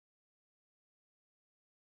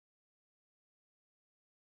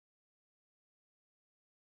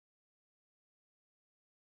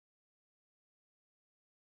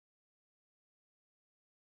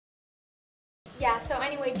Yeah, so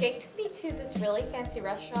anyway, Jake took me to this really fancy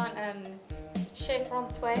restaurant, Chez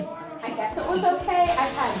Francois. I guess it was okay.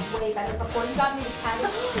 I've had way better before. You got me the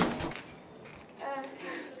cabbage.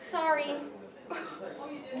 Sorry.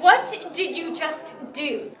 What did you just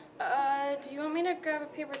do? Do you want me to grab a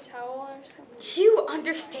paper towel or something? Do you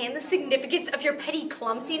understand the significance of your petty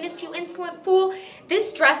clumsiness, you insolent fool?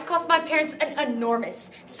 This dress cost my parents an enormous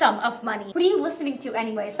sum of money. What are you listening to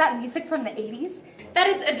anyway? Is that music from the 80s? That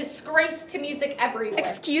is a disgrace to music everywhere.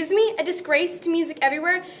 Excuse me? A disgrace to music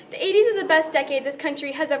everywhere? The 80s is the best decade this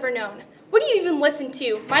country has ever known. What do you even listen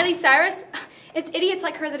to? Miley Cyrus? It's idiots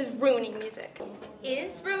like her that is ruining music.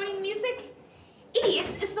 Is ruining music?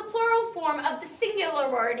 Idiots is the plural form of the singular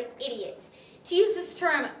word idiot. To use this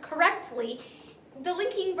term correctly, the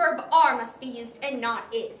linking verb are must be used and not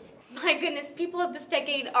is. My goodness, people of this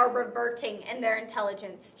decade are reverting in their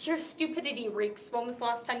intelligence. Your stupidity reeks. When was the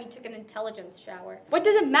last time you took an intelligence shower? What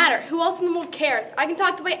does it matter? Who else in the world cares? I can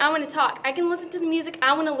talk the way I want to talk. I can listen to the music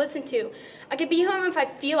I want to listen to. I can be home if I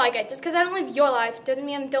feel like it. Just because I don't live your life doesn't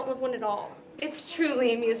mean I don't live one at all. It's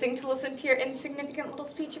truly amusing to listen to your insignificant little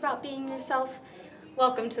speech about being yourself.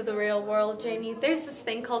 Welcome to the real world, Jamie. There's this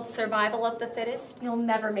thing called survival of the fittest. You'll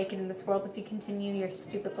never make it in this world if you continue your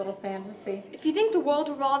stupid little fantasy. If you think the world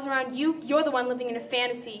revolves around you, you're the one living in a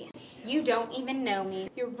fantasy. You don't even know me.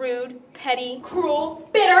 You're rude, petty, cruel,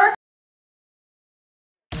 bitter.